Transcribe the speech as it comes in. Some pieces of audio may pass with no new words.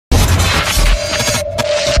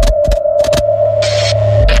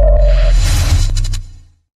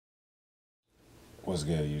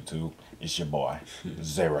YouTube? It's your boy,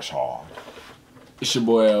 Nileseyy. It's your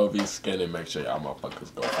boy LVSkinny. Make sure y'all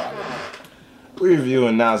motherfuckers go follow me. We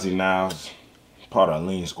reviewing Nileseyy Niles, part of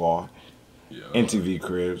Lean Squad, MTV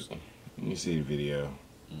Cribs. You see the video.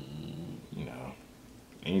 You know,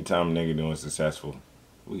 anytime a nigga doing successful,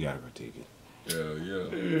 we gotta critique it. Yeah.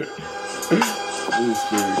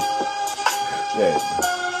 Yeah.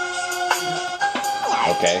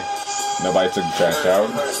 Okay. Nobody took the trash out.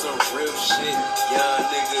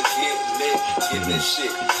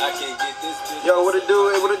 Yo, what it do,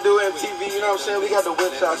 MTV, you know what I'm saying? We got the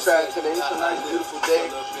whips outside today. It's a nice, beautiful day.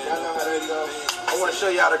 Y'all know how that go. I want to show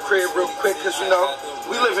y'all the crib real quick, because, you know,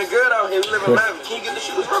 we living good out here. We living lavish. Can you get the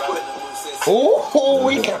shoes real quick? Ooh,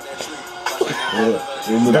 we got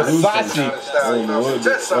Versace.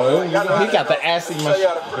 He got the acid machine.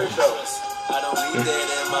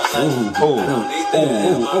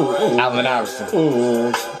 Allen Iverson.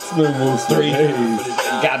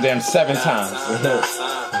 Goddamn 7 times.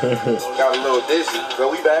 Got a little dizzy, but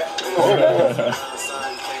we back.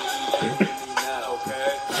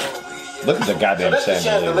 Look at the goddamn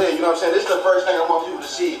chandelier. You know what I'm saying? This is the first thing I want people to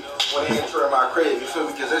see when they enter my crib. You feel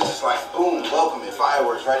me? Because it's just like boom, welcome and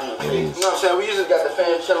fireworks right in your face. You know what I'm saying? We usually got the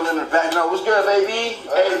fam chilling in the back. No, what's good, baby?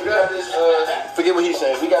 Hey, we got this. Forget what he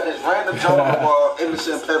said. We got this random joke on the wall,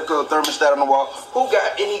 innocent Pepco thermostat on the wall. Who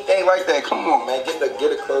got anything like that? Come on, man. Get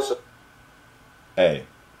it closer. Hey.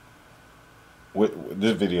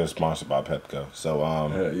 This video is sponsored by Pepco, so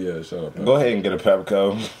yeah, shut up. Pepco. Go ahead and get a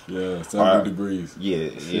Pepco. Yeah, 70 degrees.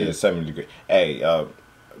 Yeah, 70 degrees. Hey,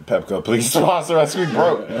 Pepco, please sponsor us. We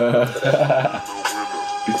broke. Nah,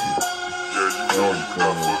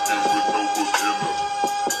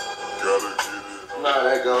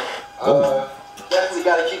 there go. Definitely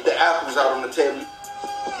gotta keep the apples out on the table.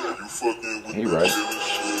 He right.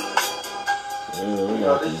 Yeah, we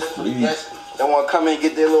got these sweets. They want to come in and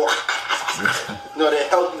get their little, you know, their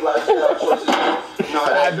healthy lifestyle choices. You know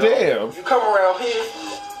how that go. Damn. You come around here.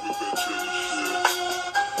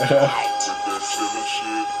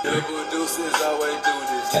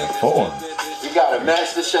 We got a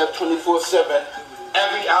master chef 24/7.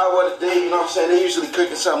 Every hour of the day, you know what I'm saying? They usually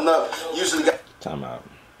cooking something up. Usually got. Time out.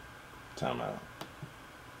 I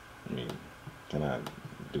mean, can I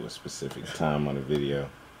do a specific time on the video?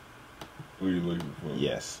 What are you looking for?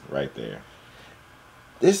 Yes, right there.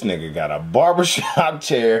 This nigga got a barbershop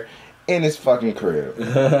chair in his fucking crib.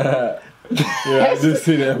 Yeah, I just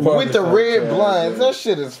see that. With the red blinds. That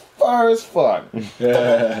shit is far as fuck.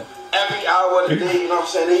 Yeah. Every hour of the day, you know what I'm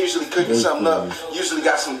saying? They usually cooking something up. Usually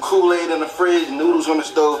got some Kool-Aid in the fridge, noodles on the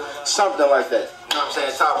stove, something like that. You know what I'm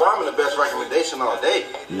saying? Top ramen, the best recommendation all day.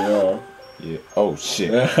 Yeah. Oh,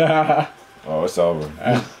 shit. Oh, it's over.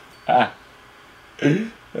 That's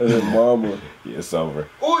his mama. Yeah, it's over.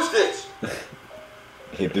 Who is this?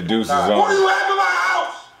 Hit the deuces Who on. do you have in my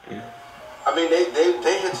house? I mean, they hit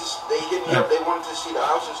me up. They wanted to see the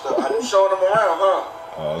house and stuff. I didn't show them around, huh?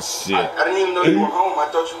 Oh, shit. I didn't even know you were home. I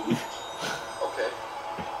thought you. Okay.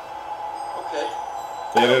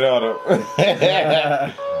 Hit it on him.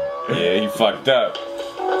 Yeah, he fucked up.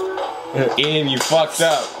 And you fucked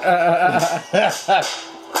up.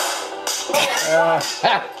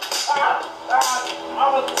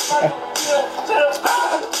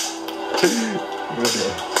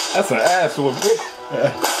 That's an ass whooping.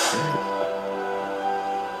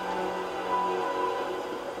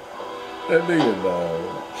 That nigga dog.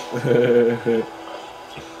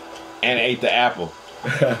 And ate the apple.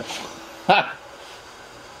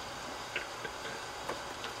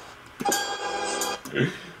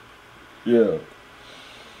 Yeah.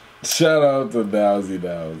 Shout out to Nileseyy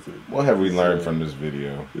Niles. What have we learned from this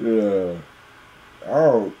video? Yeah.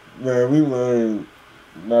 Man, we learned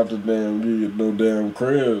not to get no damn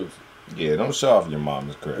cribs. Yeah, don't show off your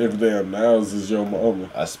mama's crib. If damn Niles is your mama.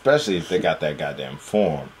 Especially if they got that goddamn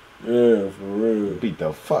form. Yeah, for real. Beat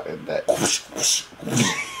the fuck at that.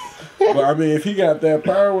 But I mean, if he got that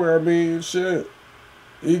power, I mean, shit,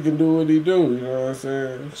 he can do what he do. You know what I'm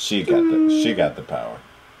saying? She got the power.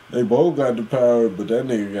 They both got the power, but that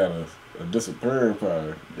nigga got a disappearing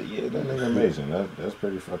power. But yeah, that nigga amazing. That's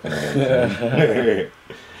pretty fucking amazing.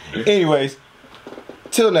 Anyways,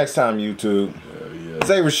 till next time, YouTube. Yeah.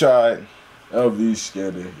 Nileseyy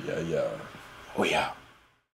LVSkinny. Yeah. We out.